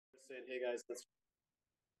saying, hey guys, let's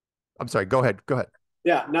I'm sorry. Go ahead. Go ahead.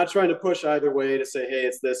 yeah, not trying to push either way to say, hey,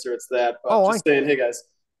 it's this or it's that, but Oh, just saying, hey guys,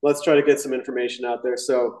 let's try to get some information out there.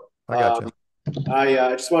 So I got you.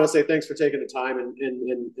 I just want to say thanks for taking the time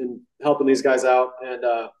and helping these guys out, and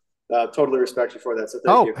totally respect you for that. So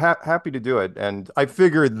thank Oh, you. happy to do it. And I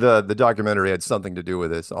figured the documentary had something to do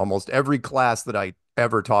with this. Almost every class that I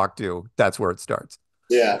ever talked to, that's where it starts.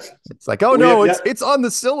 Yeah, It's like, oh we no, have it's yet, it's on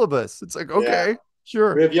the syllabus. It's like, yeah, okay,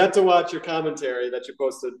 sure. we have yet to watch your commentary that you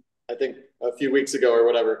posted, I think, a few weeks ago or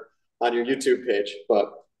whatever on your YouTube page.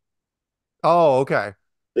 But Oh, okay.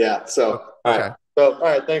 yeah, so all right, Okay. so all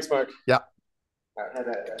right, thanks, Mark. Yeah. All right, have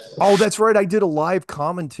at it, Oh, guys. that's right. I did a live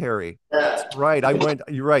commentary. That's Yeah. right. I went,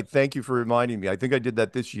 you're right. Thank you for reminding me. I think I did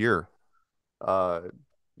that this year. Uh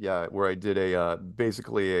yeah, where I did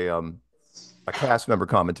basically a cast member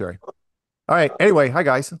commentary. All right. Anyway, hi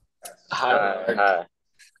guys. Hi, hi.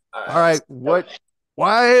 All All right. right.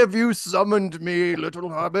 Why have you summoned me, little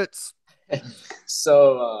hobbits?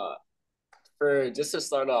 So, for just to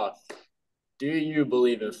start off, do you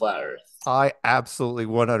believe in flat I absolutely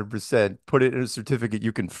 100% put it in a certificate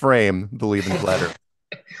you can frame, believe in flat Earth.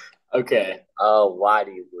 Earth? Okay. Why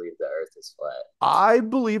do you believe the Earth is flat? I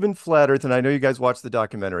believe in flat Earth, and I know you guys watched the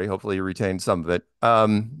documentary. Hopefully, you retained some of it.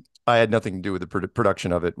 I had nothing to do with the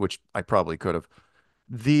production of it, which I probably could have.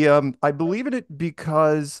 I believe in it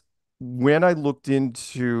because when I looked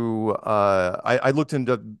into I looked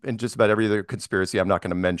into in just about every other conspiracy. I'm not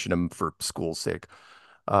going to mention them for school's sake.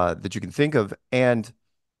 That you can think of. And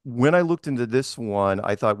when I looked into this one,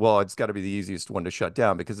 I thought, well, it's got to be the easiest one to shut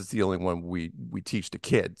down because it's the only one we teach to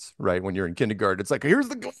kids, right? When you're in kindergarten, it's like, here's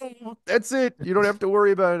the goal. That's it. You don't have to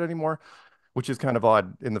worry about it anymore, which is kind of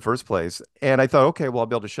odd in the first place. And I thought, okay, well, I'll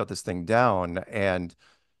be able to shut this thing down. And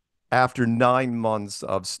after 9 months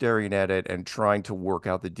of staring at it and trying to work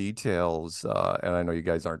out the details, and I know you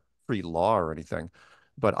guys aren't pre-law or anything,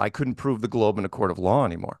 but I couldn't prove the globe in a court of law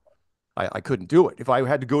anymore. I couldn't do it. If I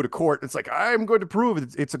had to go to court, it's like, I'm going to prove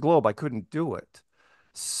it's a globe. I couldn't do it.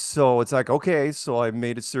 So it's like, okay, so I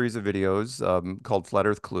made a series of videos called Flat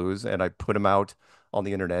Earth Clues, and I put them out on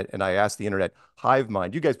the internet. And I asked the internet, hive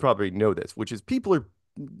mind, you guys probably know this, which is people are,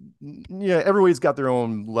 yeah, everybody's got their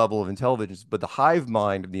own level of intelligence, but the hive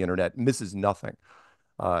mind of the internet misses nothing.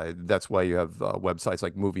 That's why you have websites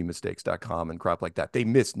like moviemistakes.com and crap like that. They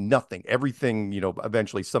miss nothing. Everything,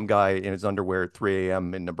 eventually some guy in his underwear at 3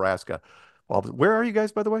 a.m. in Nebraska. Well, where are you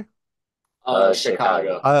guys, by the way?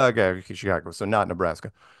 Chicago. Okay, Chicago, so not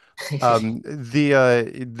Nebraska.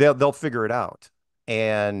 They'll figure it out,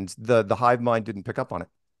 and the hive mind didn't pick up on it.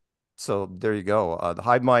 So there you go. The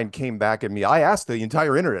hive mind came back at me. I asked the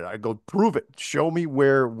entire internet. I go, prove it. Show me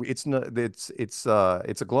where it's not. It's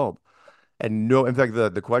a globe. And no, in fact, the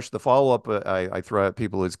question, the follow up I throw at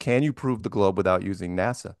people is, can you prove the globe without using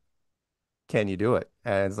NASA? Can you do it?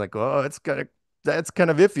 And it's like, oh, that's kind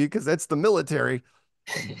of iffy because that's the military,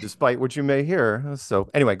 despite what you may hear. So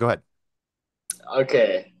anyway, go ahead.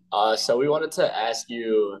 Okay. So we wanted to ask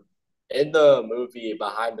you, in the movie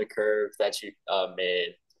Behind the Curve that you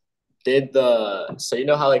made, so you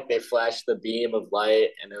know how like they flashed the beam of light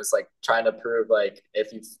and it was like trying to prove like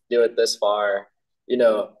if you do it this far,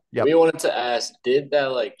 Yep. we wanted to ask, did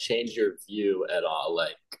that like change your view at all?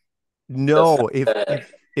 Like the No, fact that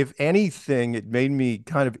if anything, it made me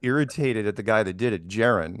kind of irritated at the guy that did it,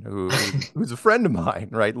 Jaron, who's a friend of mine,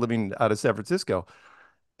 right, living out of San Francisco.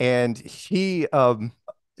 And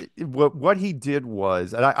what he did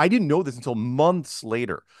was, and I didn't know this until months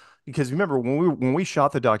later, because remember when we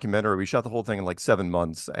shot the documentary, we shot the whole thing in like 7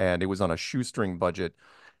 months, and it was on a shoestring budget.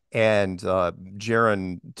 And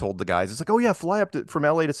Jaron told the guys, it's like, oh yeah, fly up from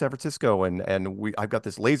LA to San Francisco, and I've got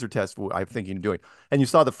this laser test I'm thinking of doing. And you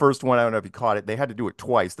saw the first one, I don't know if you caught it. They had to do it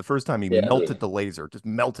twice. The first time he yeah. melted the laser, just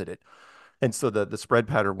melted it, and so the spread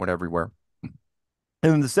pattern went everywhere. And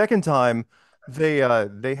then the second time, they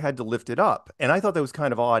had to lift it up, and I thought that was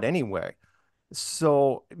kind of odd anyway.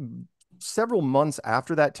 So several months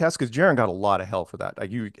after that test, because Jaron got a lot of hell for that.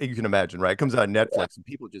 Like you can imagine, right? It comes out on Netflix, and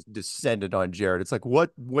people just descended on Jared. It's like,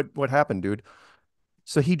 what happened, dude?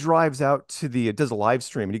 So he drives out to does a live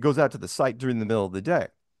stream, and he goes out to the site during the middle of the day,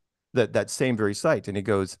 that same very site, and he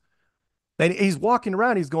goes, and he's walking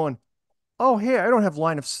around, he's going, oh, hey, I don't have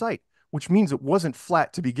line of sight, which means it wasn't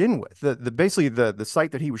flat to begin with. The basically the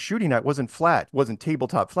site that he was shooting at wasn't flat, wasn't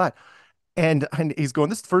tabletop flat. And he's going,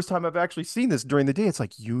 this is the first time I've actually seen this during the day. It's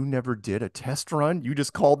like, you never did a test run. You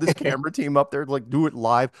just called this camera team up there to like do it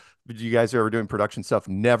live. But you guys are ever doing production stuff,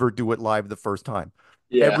 never do it live the first time.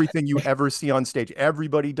 Yeah. Everything you ever see on stage,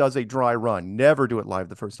 everybody does a dry run. Never do it live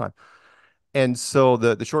the first time. And so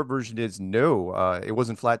the short version is no, it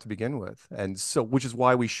wasn't flat to begin with. And so, which is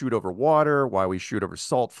why we shoot over water, why we shoot over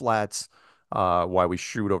salt flats, why we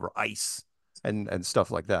shoot over ice and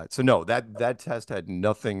stuff like that. So no, that test had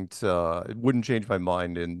nothing to, it wouldn't change my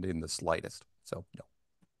mind in the slightest. So no.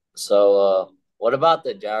 So, what about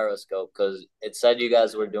the gyroscope? Because it said you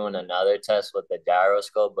guys were doing another test with the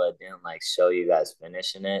gyroscope, but it didn't like show you guys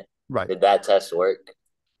finishing it. Right. Did that test work?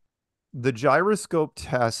 The gyroscope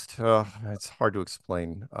test, it's hard to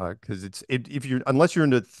explain because if you're unless you're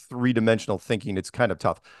into three-dimensional thinking, it's kind of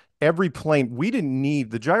tough. Every plane we didn't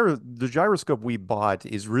need the gyroscope we bought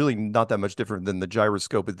is really not that much different than the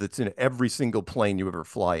gyroscope that's in every single plane you ever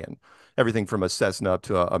fly in, everything from a Cessna up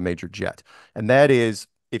to a major jet. And that is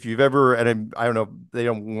if you've ever, and I don't know, they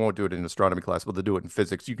don't won't do it in astronomy class, but they'll do it in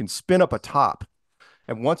physics. You can spin up a top.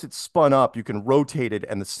 And once it's spun up, you can rotate it,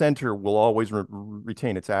 and the center will always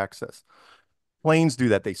retain its axis. Planes do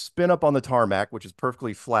that. They spin up on the tarmac, which is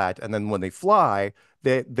perfectly flat, and then when they fly,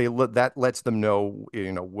 that lets them know,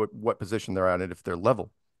 what position they're at and if they're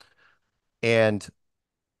level. And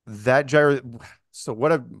that gyro. So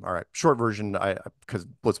what? All right. Short version. Because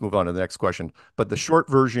let's move on to the next question. But the short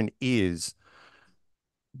version is: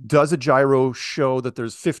 does a gyro show that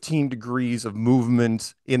there's 15 degrees of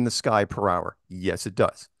movement in the sky per hour? Yes, it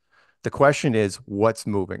does. The question is, what's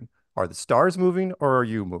moving? Are the stars moving or are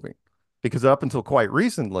you moving? Because up until quite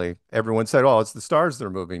recently, everyone said, "Oh, it's the stars that are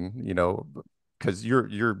moving," because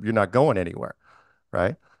you're not going anywhere,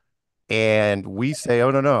 right? And we say,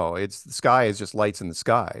 "Oh, no, no, it's the sky is just lights in the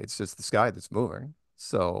sky. It's just the sky that's moving."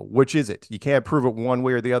 So, which is it? You can't prove it one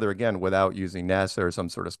way or the other again without using NASA or some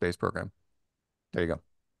sort of space program. There you go.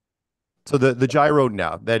 So the gyro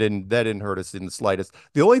now that didn't hurt us in the slightest.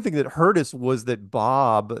 The only thing that hurt us was that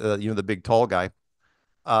Bob, the big tall guy,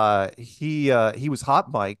 he was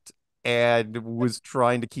hot mic'd and was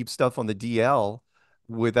trying to keep stuff on the DL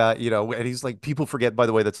without, and he's like, people forget, by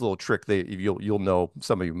the way, that's a little trick you'll know,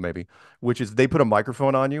 some of you maybe, which is they put a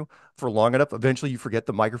microphone on you for long enough, eventually you forget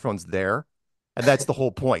the microphone's there. And that's the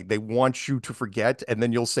whole point. They want you to forget, and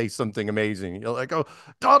then you'll say something amazing. You're like, "Oh,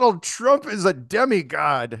 Donald Trump is a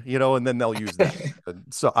demigod," and then they'll use that.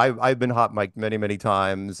 So I've been hot mic'd many, many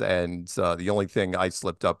times, and the only thing I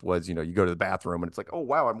slipped up was, you go to the bathroom and it's like, "Oh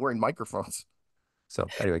wow, I'm wearing microphones." So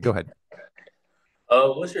anyway, go ahead.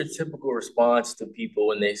 What's your typical response to people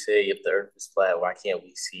when they say if the Earth is flat, why can't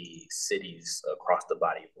we see cities across the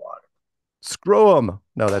body of water? Screw them.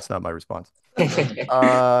 No, that's not my response.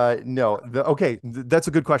 No. Okay, that's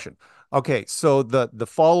a good question. Okay, so the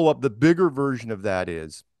follow-up, the bigger version of that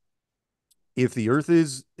is if the earth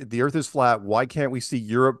is flat, why can't we see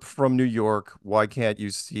Europe from New York? Why can't you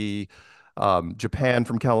see Japan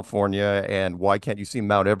from California? And why can't you see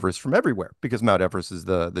Mount Everest from everywhere? Because Mount Everest is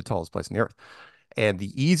the tallest place on the earth. And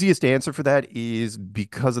the easiest answer for that is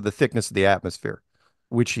because of the thickness of the atmosphere,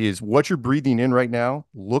 which is what you're breathing in right now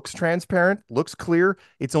looks transparent, looks clear.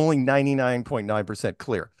 It's only 99.9%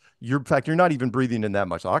 clear. In fact, you're not even breathing in that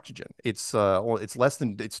much oxygen. It's less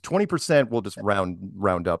than it's 20%. We'll just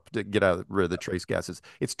round up to get rid of the trace gases.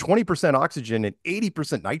 It's 20% oxygen and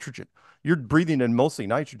 80% nitrogen. You're breathing in mostly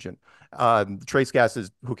nitrogen. Trace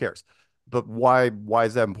gases, who cares? But why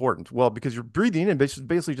is that important? Well, because you're breathing in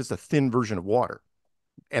basically just a thin version of water,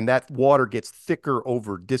 and that water gets thicker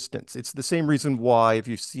over distance. It's the same reason why if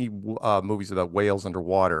you see movies about whales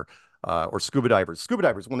underwater or scuba divers,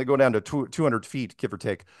 when they go down to 200 feet, give or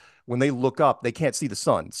take, when they look up, they can't see the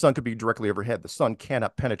sun. The sun could be directly overhead. The sun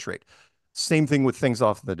cannot penetrate. Same thing with things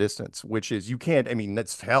off in the distance, which is you can't, I mean,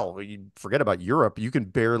 that's hell. You forget about Europe. You can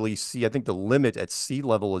barely see. I think the limit at sea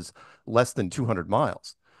level is less than 200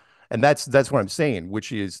 miles. And that's what I'm saying,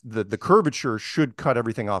 which is the curvature should cut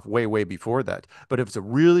everything off way, way before that. But if it's a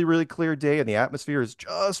really, really clear day and the atmosphere is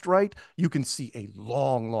just right, you can see a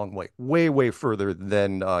long, long way, way, way further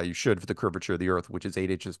than you should for the curvature of the Earth, which is 8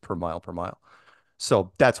 inches per mile per mile.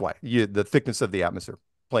 So that's why the thickness of the atmosphere,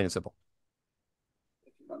 plain and simple.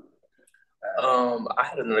 I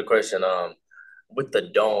had another question. With the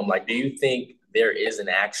dome, like, do you think there is an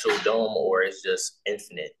actual dome or it's just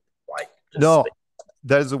infinite, like just No, space?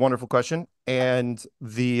 that is a wonderful question. And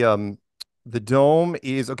the dome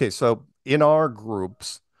is okay. So in our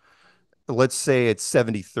groups, let's say it's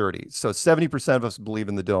 70-30. So 70% of us believe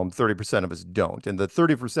in the dome, 30% of us don't. And the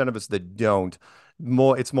 30% of us that don't,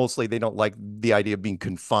 it's mostly they don't like the idea of being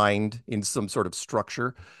confined in some sort of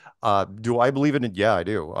structure. Do I believe in it? Yeah, I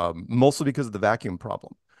do. Mostly because of the vacuum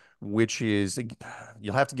problem, which is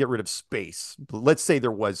you'll have to get rid of space. Let's say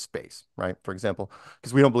there was space, right? For example,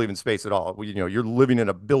 because we don't believe in space at all. You're living in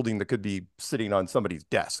a building that could be sitting on somebody's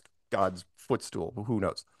desk, God's footstool, who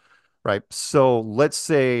knows? right? So let's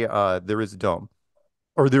say there is a dome,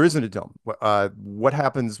 or there isn't a dome. What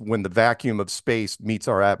happens when the vacuum of space meets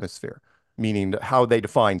our atmosphere? Meaning how they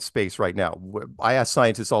define space right now. I ask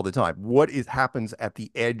scientists all the time, what happens at the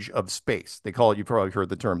edge of space? They call it, you've probably heard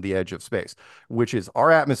the term, the edge of space, which is our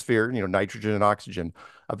atmosphere, nitrogen and oxygen,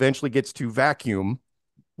 eventually gets to vacuum,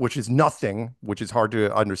 which is nothing, which is hard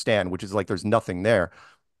to understand, which is like there's nothing there.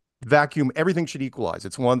 Vacuum, everything should equalize.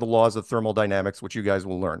 It's one of the laws of thermodynamics, which you guys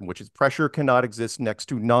will learn, which is pressure cannot exist next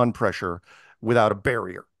to non-pressure without a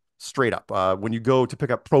barrier. Straight up. When you go to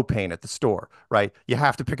pick up propane at the store, right? You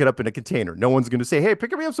have to pick it up in a container. No one's going to say, hey,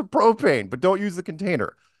 pick me up some propane, but don't use the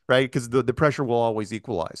container, right? Because the pressure will always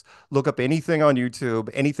equalize. Look up anything on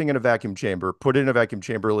YouTube, anything in a vacuum chamber, put it in a vacuum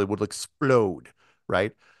chamber, it will explode,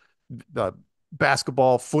 right? uh,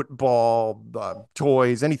 Basketball, football,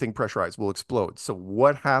 toys, anything pressurized will explode. So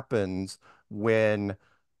what happens when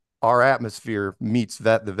our atmosphere meets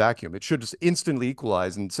the vacuum? It should just instantly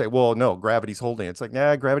equalize and say, well, no, gravity's holding it. It's like,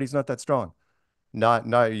 nah, gravity's not that strong. Not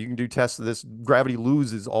you can do tests of this. Gravity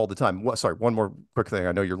loses all the time. Sorry, one more quick thing.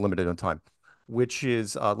 I know you're limited on time, which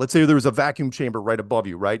is let's say there was a vacuum chamber right above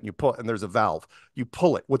you, right? And you pull, and there's a valve. You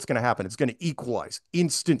pull it. What's going to happen? It's going to equalize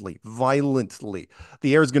instantly, violently.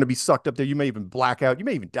 The air is going to be sucked up there. You may even black out. You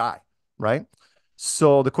may even die, right?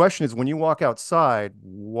 So the question is, when you walk outside,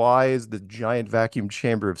 why is the giant vacuum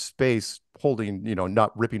chamber of space holding,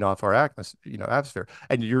 not ripping off our atmosphere?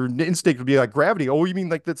 And your instinct would be like gravity. Oh, you mean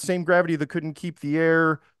like the same gravity that couldn't keep the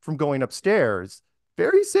air from going upstairs?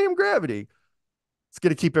 Very same gravity. It's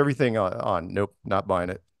going to keep everything on. Nope, not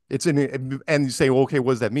buying it. And you say, well, okay,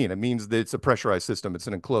 what does that mean? It means that it's a pressurized system. It's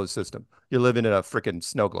an enclosed system. You're living in a freaking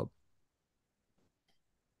snow globe.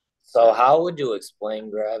 So how would you explain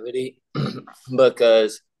gravity?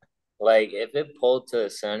 Because like if it pulled to the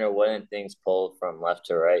center, wouldn't things pull from left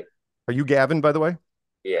to right? Are you Gavin, by the way?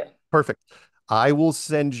 Yeah. Perfect. I will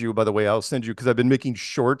send you, by the way, I'll send you because I've been making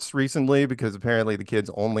shorts recently because apparently the kids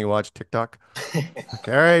only watch TikTok. Okay,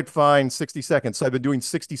 all right, fine, 60 seconds. So I've been doing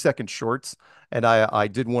 60-second shorts, and I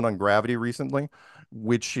did one on gravity recently,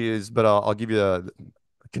 which is, but I'll give you a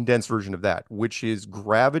condensed version of that, which is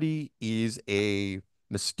gravity is a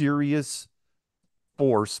mysterious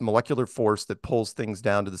force, molecular force that pulls things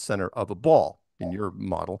down to the center of a ball in your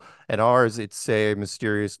model. And ours, it's a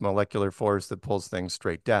mysterious molecular force that pulls things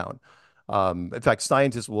straight down. In fact,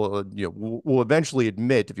 scientists will eventually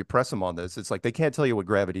admit, if you press them on this, it's like they can't tell you what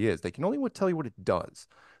gravity is. They can only tell you what it does.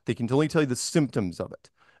 They can only tell you the symptoms of it.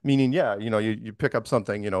 Meaning, yeah, you pick up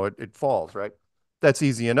something, it falls, right? That's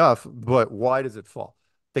easy enough, but why does it fall?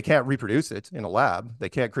 They can't reproduce it in a lab. They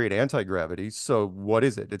can't create anti-gravity. So what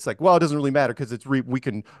is it? It's like, well, it doesn't really matter because we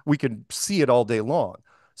can see it all day long.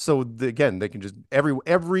 So again, they can just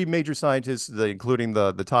every major scientist, including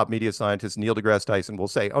the top media scientist, Neil deGrasse Tyson, will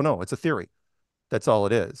say, "Oh no, it's a theory. That's all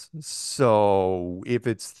it is." So if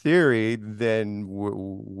it's theory, then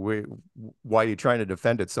why are you trying to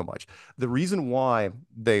defend it so much? The reason why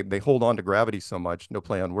they hold on to gravity so much, no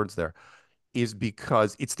play on words there, is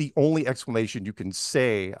because it's the only explanation you can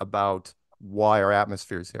say about why our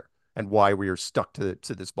atmosphere is here and why we are stuck to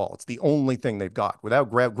this ball. It's the only thing they've got. Without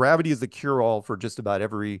gravity is the cure-all for just about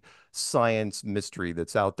every science mystery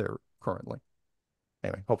that's out there currently.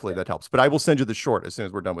 Anyway, hopefully that helps. But I will send you the short as soon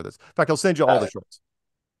as we're done with this. In fact, I'll send you all the shorts.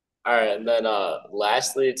 All right, and then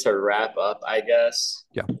lastly to wrap up, I guess.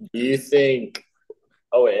 Yeah. Do you think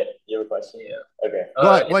Oh wait, you have a question? Yeah. Okay.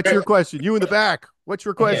 What's your question? You in the back. What's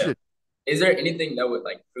your question? Yeah. Is there anything that would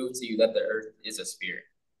like prove to you that the Earth is a sphere?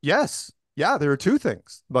 Yes. Yeah, there are two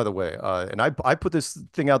things, by the way. And I put this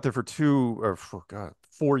thing out there for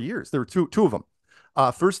 4 years. There were two of them.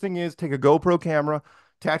 First thing is take a GoPro camera,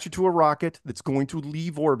 attach it to a rocket that's going to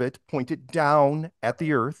leave orbit, point it down at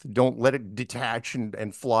the Earth. Don't let it detach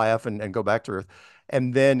and fly off and go back to Earth,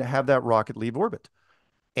 and then have that rocket leave orbit.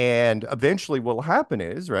 And eventually what will happen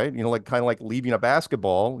is, right, like kind of like leaving a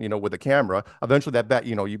basketball, with a camera, eventually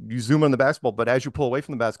you zoom on the basketball, but as you pull away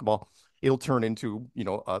from the basketball, it'll turn into,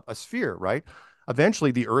 a sphere, right?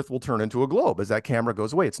 Eventually the Earth will turn into a globe as that camera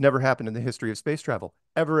goes away. It's never happened in the history of space travel,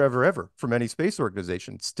 ever, ever, ever, from any space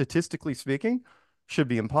organization. Statistically speaking, should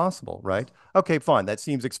be impossible, right? Okay, fine. That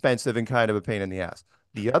seems expensive and kind of a pain in the ass.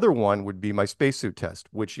 The other one would be my spacesuit test,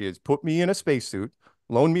 which is put me in a spacesuit,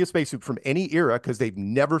 loan me a spacesuit from any era because they've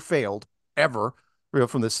never failed ever,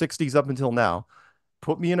 from the 60s up until now.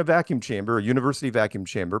 Put me in a vacuum chamber, a university vacuum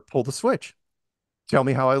chamber, pull the switch. Tell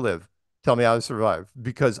me how I live. Tell me how I survive.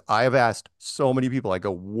 Because I have asked so many people, I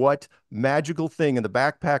go, what magical thing in the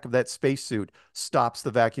backpack of that spacesuit stops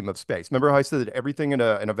the vacuum of space? Remember how I said that everything in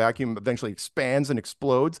a vacuum eventually expands and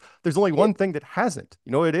explodes? There's only one thing that hasn't.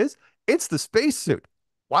 You know what it is? It's the spacesuit.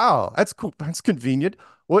 Wow, that's cool. That's convenient.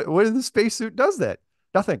 What in the spacesuit does that?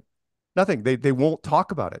 Nothing. Nothing. They won't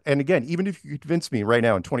talk about it. And again, even if you convince me right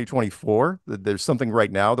now in 2024 that there's something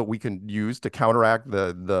right now that we can use to counteract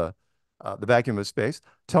the vacuum of space,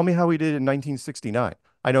 tell me how we did in 1969.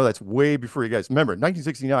 I know that's way before you guys. Remember, in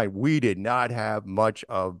 1969, we did not have much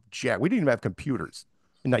of jack. We didn't even have computers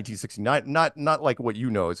in 1969. Not like what you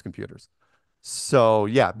know as computers. So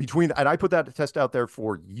yeah, and I put that test out there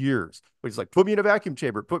for years. It's like, put me in a vacuum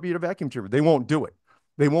chamber, put me in a vacuum chamber. They won't do it.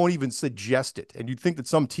 They won't even suggest it. And you'd think that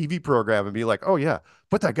some TV program would be like, oh yeah,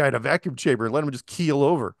 put that guy in a vacuum chamber and let him just keel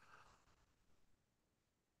over.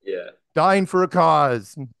 Yeah. Dying for a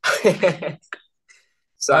cause.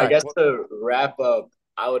 So All I right. guess Well, to wrap up,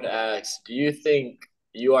 I would ask, do you think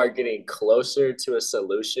you are getting closer to a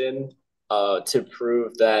solution to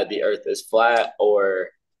prove that the Earth is flat, or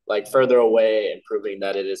like further away and proving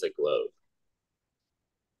that it is a globe?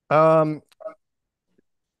 um,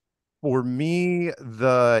 for me,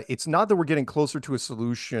 it's not that we're getting closer to a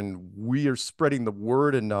solution. We are spreading the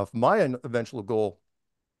word enough. My eventual goal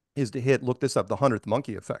is to look this up, the 100th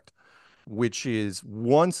monkey effect, which is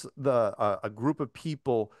once a group of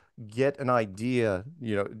people get an idea,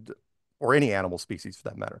 or any animal species for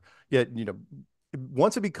that matter, yet,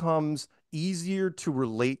 once it becomes easier to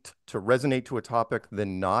relate, to resonate to a topic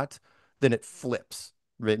than not, then it flips.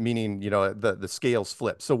 Right? Meaning, the scales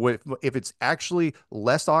flip. So if it's actually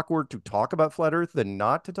less awkward to talk about flat Earth than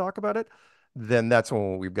not to talk about it, then that's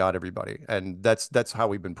when we've got everybody, and that's how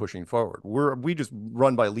we've been pushing forward. We just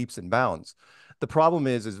run by leaps and bounds. The problem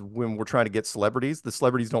is when we're trying to get celebrities, the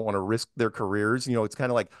celebrities don't want to risk their careers. It's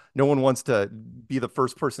kind of like no one wants to be the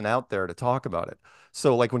first person out there to talk about it.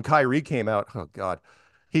 So like when Kyrie came out, oh God,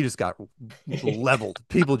 he just got leveled.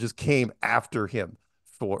 People just came after him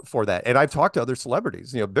for that. And I've talked to other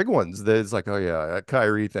celebrities, big ones. That's like, oh yeah, that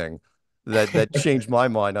Kyrie thing. That changed my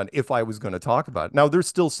mind on if I was going to talk about it. Now there's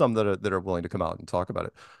still some that are willing to come out and talk about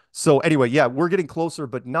it. So anyway, yeah, we're getting closer,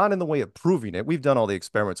 but not in the way of proving it. We've done all the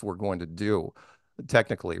experiments we're going to do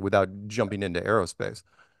technically without jumping into aerospace.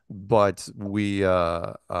 But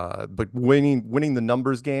winning the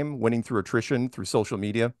numbers game, winning through attrition, through social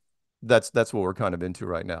media, that's what we're kind of into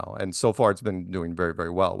right now. And so far it's been doing very,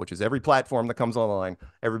 very well, which is every platform that comes online,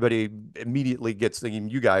 everybody immediately gets thinking,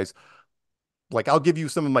 you guys, like I'll give you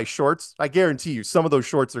some of my shorts. I guarantee you some of those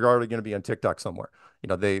shorts are already going to be on TikTok somewhere.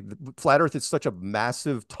 Flat Earth is such a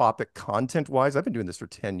massive topic content wise. I've been doing this for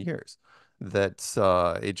 10 years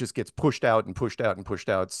that it just gets pushed out and pushed out and pushed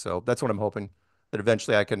out. So that's what I'm hoping, that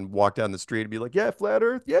eventually I can walk down the street and be like, yeah, flat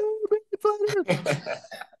Earth. Yeah, flat Earth.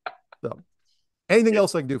 So anything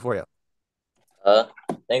else I can do for you? I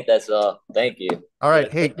think that's all. Thank you. All right.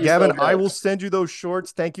 Yeah, Hey, thank you so Gavin, I much. will send you those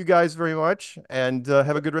shorts. Thank you guys very much. And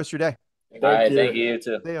have a good rest of your day. All right, thank you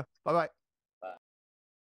too. See ya. Bye bye.